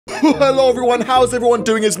Hello everyone, how's everyone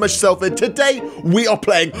doing? It's MessYourself, and today we are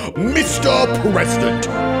playing Mr. President.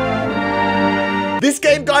 This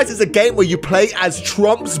game, guys, is a game where you play as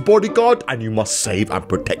Trump's bodyguard and you must save and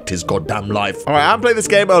protect his goddamn life. All right, I haven't played this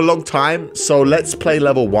game in a long time, so let's play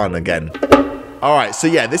level 1 again. All right, so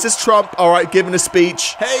yeah, this is Trump, all right, giving a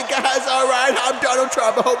speech. Hey guys, all right, I'm Donald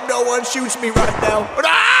Trump. I hope no one shoots me right now.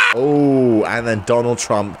 Ah! Oh, and then Donald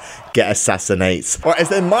Trump assassinates. All right, it's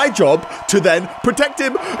then my job to then protect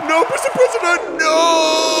him. No, Mr. President, no!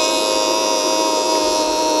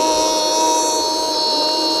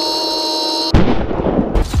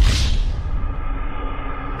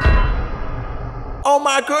 Oh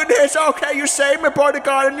my goodness, okay, you saved me,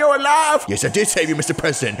 bodyguard, and you're alive. Yes, I did save you, Mr.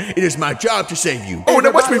 President. It is my job to save you. Oh,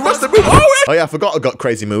 now watch me rush the move. Oh, yeah, I forgot I got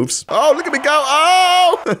crazy moves. Oh, look at me go.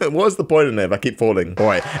 Oh! What's the point in it if I keep falling? All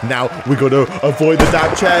right, now we got to avoid the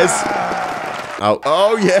damn chairs.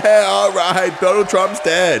 Oh, yeah, all right. Donald Trump's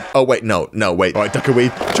dead. Oh, wait, no, wait. All right, duck and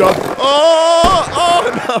weave, jump. Oh,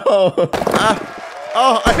 no.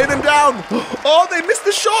 Oh, I hit him down. Oh, they missed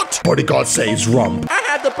the shot. Bodyguard saves Rump. I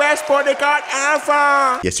had the best bodyguard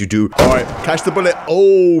ever. Yes, you do. All right, catch the bullet.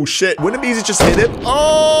 Oh, shit. Wouldn't it be easy to just hit him?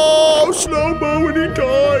 Oh, slow-mo and he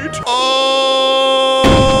died. Oh,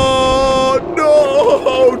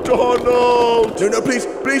 no, Donald. No, please.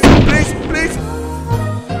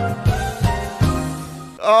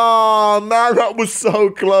 Oh, man, that was so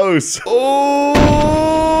close. Oh,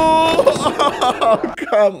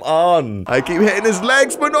 come on. I keep hitting his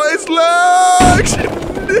legs, but not his legs.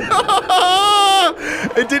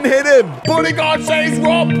 It didn't hit him. Bodyguard saves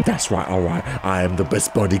Rob. That's right, all right. I am the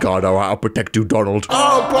best bodyguard, all right. I'll protect you, Donald.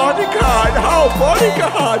 Oh, bodyguard. Oh,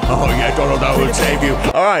 bodyguard. Oh, yeah, Donald, I will save you.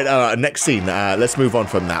 All right, next scene. Let's move on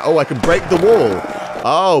from that. Oh, I can break the wall.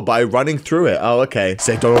 Oh, by running through it. Oh, okay.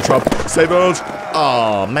 Save Donald Trump. Save Donald.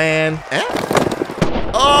 Oh, man.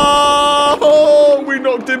 Oh, we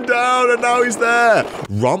knocked him down and now he's there.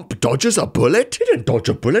 Rump dodges a bullet? He didn't dodge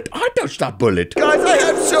a bullet. I dodged that bullet. Guys, I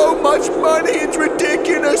have so much money. It's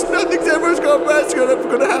ridiculous. Nothing's ever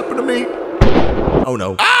gonna happen to me. Oh,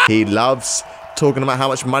 no. Ah! He loves talking about how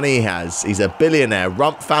much money he has. He's a billionaire.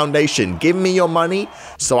 Rump Foundation. Give me your money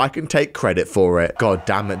so I can take credit for it. God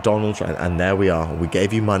damn it, Donald. And there we are. We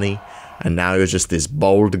gave you money. And now you're just this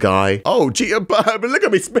bold guy. Oh, gee, but look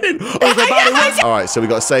at me spin. All right, so we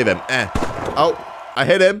got to save him. Oh, I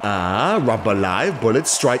hit him. Rump alive.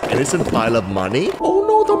 Bullets strike innocent pile of money. Oh,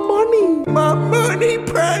 no, the money. My money,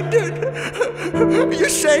 Brandon. You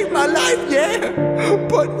saved my life, yeah.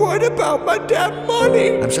 But what about my damn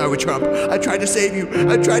money? I'm sorry, Trump. I tried to save you.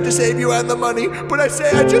 I tried to save you and the money. But I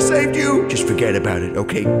just saved you. Just forget about it,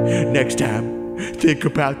 okay? Next time. Think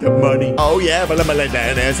about the money. Oh, yeah.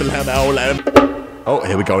 Oh,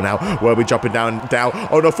 here we go now. Where are we jumping down?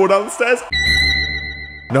 Oh, no, fall down the stairs.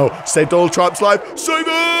 No, save Donald Trump's life. Save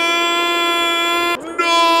him!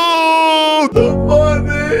 No! The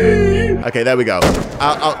money! Okay, there we go.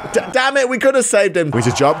 Damn it, we could have saved him. We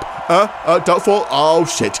should jump. Don't fall. Oh,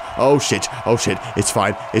 shit. It's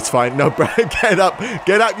fine. No, Brad, get up,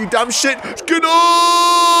 you dumb shit. Get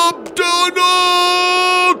up,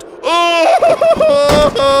 Donald!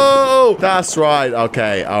 Oh, that's right.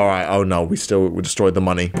 Okay, all right. Oh, no, we destroyed the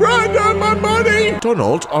money. Brandon, my money!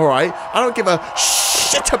 Donald, all right. I don't give a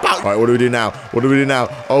shit about. All right, what do we do now?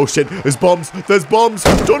 Oh, shit, there's bombs. Donald,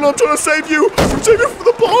 I'm trying to save you. Save you from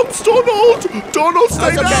the bombs, Donald,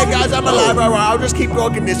 stay down. Okay, guys, I'm alive. All right, I'll just keep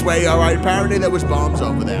walking this way. All right, apparently there was bombs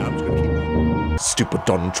over there. I'm just gonna keep walking. Stupid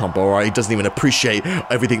Donald Trump, all right? He doesn't even appreciate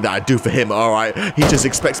everything that I do for him, all right? He just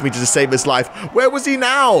expects me to just save his life. Where was he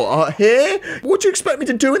now? Here? What do you expect me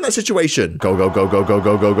to do in that situation? Go.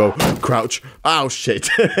 Crouch. Oh, shit.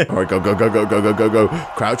 All right, go.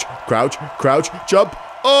 Crouch. Jump.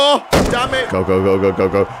 Oh, damn it. Go.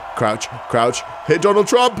 Crouch. Hit Donald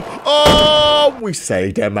Trump. Oh, we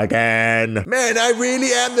saved him again. Man, I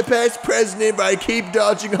really am the best president, but I keep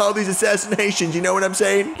dodging all these assassinations. You know what I'm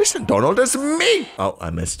saying? Listen, Donald, it's me. Oh,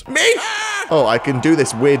 I missed. Me? Oh, I can do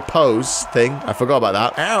this weird pose thing. I forgot about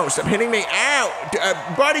that. Ow, stop hitting me. Ow.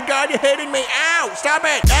 Bodyguard, you're hitting me. Ow, stop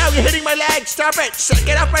it. Ow, you're hitting my leg. Stop it.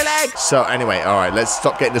 Get off my leg. So anyway, all right, let's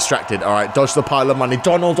stop getting distracted. All right, dodge the pile of money.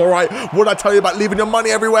 Donald, all right, what did I tell you about leaving your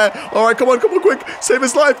money everywhere? All right, come on, quick. Save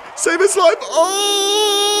his life.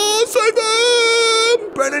 Oh, save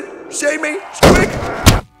him. Brennan, save me. Quick.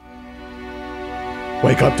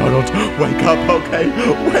 Wake up, Donald. Wake up, okay.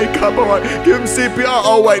 Wake up, all right. Give him CPR.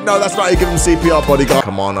 Oh, wait, no, that's right. Give him CPR, bodyguard.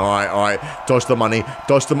 Come on, all right. Dodge the money.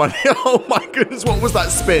 Oh, my goodness, what was that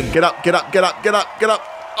spin? Get up.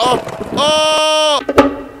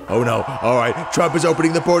 Oh no, all right, Trump is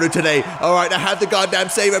opening the border today. All right, I have to goddamn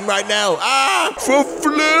save him right now. For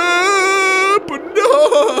flip!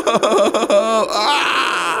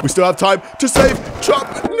 Ah! We still have time to save Trump.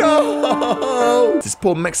 No! This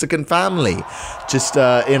poor Mexican family just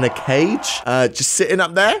in a cage, just sitting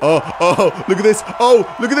up there. Oh, look at this. Oh,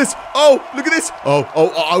 look at this. Oh, look at this. Oh,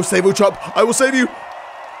 I'll save you, Trump. I will save you.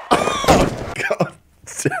 Oh, God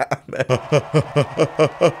damn it.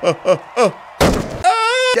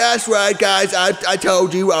 That's right, guys. I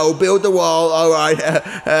told you I'll build the wall. All right.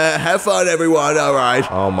 Have fun, everyone. All right.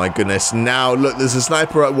 Oh, my goodness. Now, look, there's a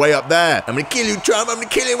sniper way up there. I'm going to kill you, Trump. I'm going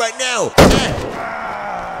to kill you right now.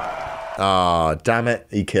 Oh, damn it.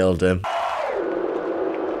 He killed him.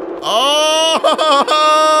 Oh,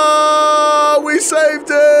 we saved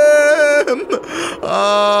him.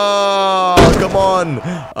 Oh, come on.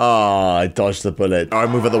 Oh, I dodged the bullet. All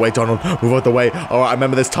right, move out the way, Donald. Move out the way. All right, I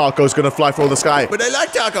remember this taco's going to fly through the sky. But I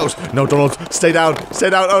like tacos. No, Donald, stay down.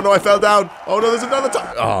 Stay down. Oh, no, I fell down. Oh, no, there's another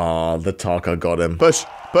taco. Oh, the taco got him. Push him.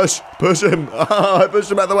 Oh, I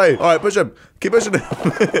pushed him out of the way. All right, push him. Keep pushing him.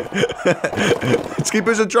 Let's keep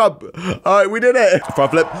pushing Trump. All right, we did it.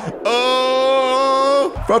 Front flip.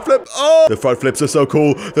 Oh, front flip. Oh, the front flips are so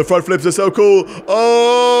cool. The front flips are so cool.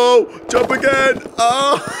 Oh, jump again.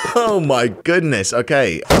 Oh my goodness.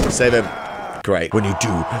 Okay, save him. Great. When you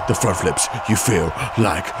do the front flips, you feel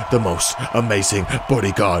like the most amazing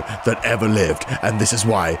bodyguard that ever lived. And this is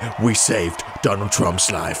why we saved Donald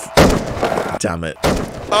Trump's life. Damn it.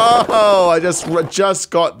 Oh, I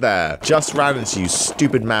just got there. Just ran into you,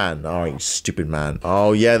 stupid man. Oh, you stupid man.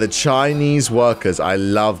 Oh, yeah, the Chinese workers. I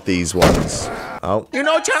love these ones. Oh. You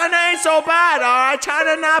know, China ain't so bad, all right?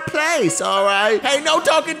 China not place, all right? Hey, no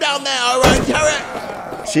talking down there, all right?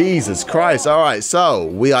 Hurry. Jesus Christ. All right, so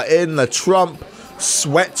we are in the Trump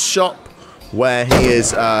sweatshop where he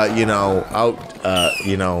is, you know, out,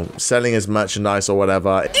 you know, selling his merchandise or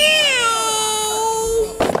whatever.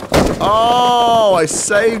 Oh, I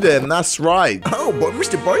saved him. That's right. Oh, but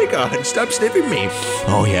Mr. Bodyguard, stop sniffing me.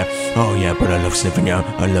 Oh, yeah, but I love sniffing you.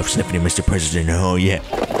 I love sniffing you, Mr. President. Oh, yeah.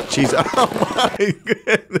 Jeez, oh my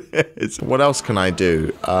goodness. What else can I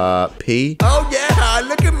do? Pee? Oh, yeah,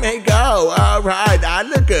 look at me go. All right, I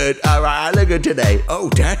look good. All right, I look good today. Oh,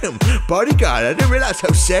 damn. Bodyguard, I didn't realize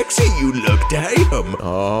how sexy you look. Damn.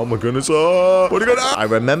 Oh, my goodness. Oh, Bodyguard. I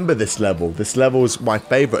remember this level. This level is my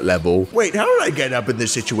favorite level. Wait, how did I get up in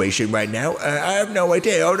this situation right now? I have no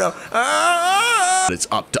idea. Oh, no. It's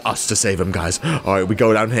up to us to save him, guys. All right, we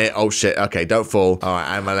go down here. Oh, shit. Okay, don't fall. All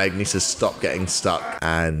right, and my leg needs to stop getting stuck.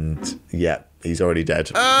 And, yeah, he's already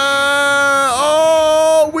dead. Oh,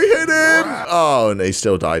 we hit him. Oh, no, he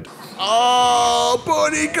still died. Oh,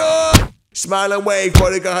 Bodyguard. Smile and wave,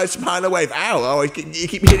 Bodyguard. Smile and wave. Ow. Oh, you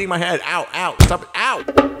keep hitting my head. Ow, ow. Stop it. Ow.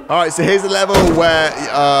 All right, so here's the level where,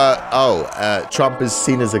 Trump is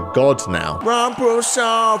seen as a god now. Trump will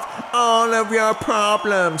solve all of your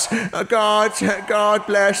problems. God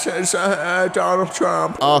bless Donald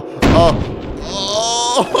Trump.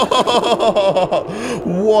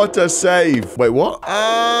 What a save. Wait, what?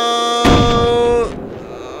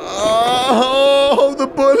 Oh, the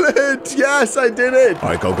bullet. Yes, I did it. All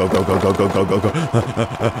right, go.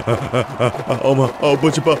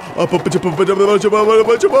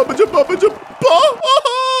 Oh,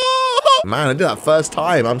 man, I did that first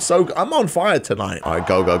time. I'm on fire tonight. All right,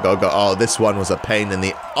 go. Oh, this one was a pain in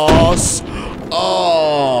the ass.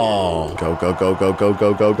 Oh, go.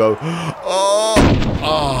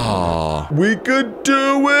 Oh, we could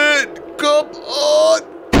do it. Come on.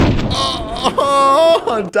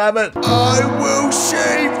 Oh, damn it. I will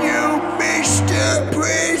save you, Mr.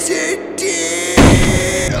 President.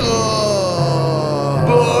 Oh,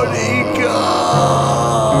 Bodyguard.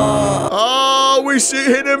 Oh, we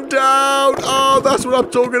hit him down. Oh, that's what I'm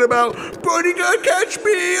talking about. Bodyguard, catch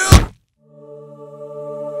me up.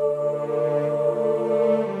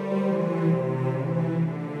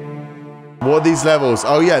 What are these levels?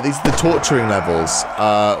 Oh, yeah, these are the torturing levels.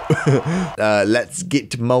 Let's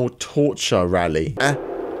get more torture rally.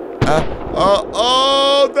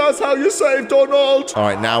 Oh, that's how you save Donald. All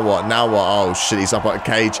right, now what? Oh, shit, he's up on a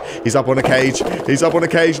cage. He's up on a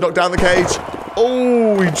cage. Knock down the cage.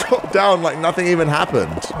 Oh, he dropped down like nothing even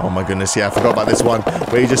happened. Oh, my goodness, yeah, I forgot about this one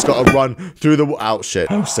where you just got to run through the... Oh, shit.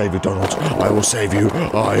 I will save you, Donald. I will save you.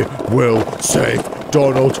 I will save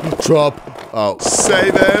Donald Trump. Oh,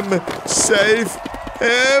 save him.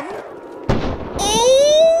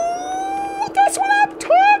 Oh, that's what I'm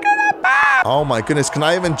talking about. Oh my goodness, can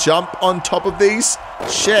I even jump on top of these?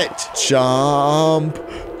 Shit. Jump.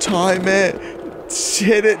 Time it.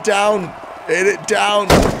 Hit it down.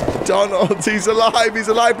 Donald, he's alive.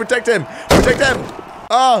 Protect him.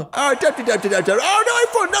 Oh, don't. Oh, no, I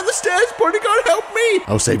fall down the stairs. Bodyguard, help me.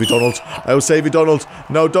 I'll save you, Donald. I will save you, Donald.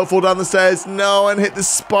 No, don't fall down the stairs. No, and hit the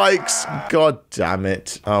spikes. God damn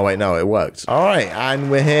it. Oh, wait, no, it worked. All right,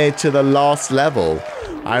 and we're here to the last level.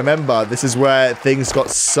 I remember this is where things got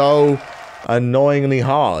so annoyingly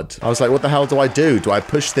hard. I was like, what the hell do I do? Do I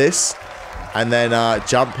push this and then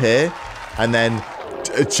jump here and then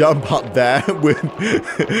jump up there with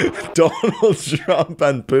Donald Trump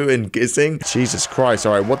and Putin kissing? Jesus Christ.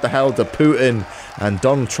 All right, what the hell do Putin and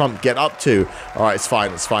Donald Trump get up to? All right, it's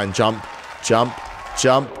fine. It's fine. Jump, jump,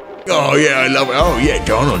 jump. Oh, yeah, I love it. Oh, yeah,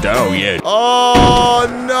 Donald. Oh, yeah. Oh,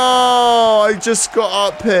 no. I just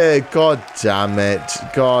got up here. God damn it.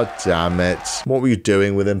 God damn it. What were you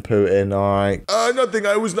doing with him, Putin? All right. Nothing.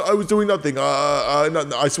 I was doing nothing. No,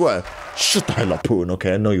 I swear. Shut the hell up, Putin.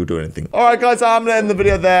 Okay, I know you're doing anything. All right, guys, I'm going to end the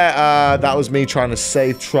video there. That was me trying to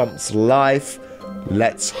save Trump's life.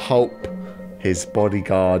 Let's hope his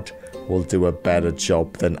bodyguard will do a better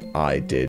job than I did.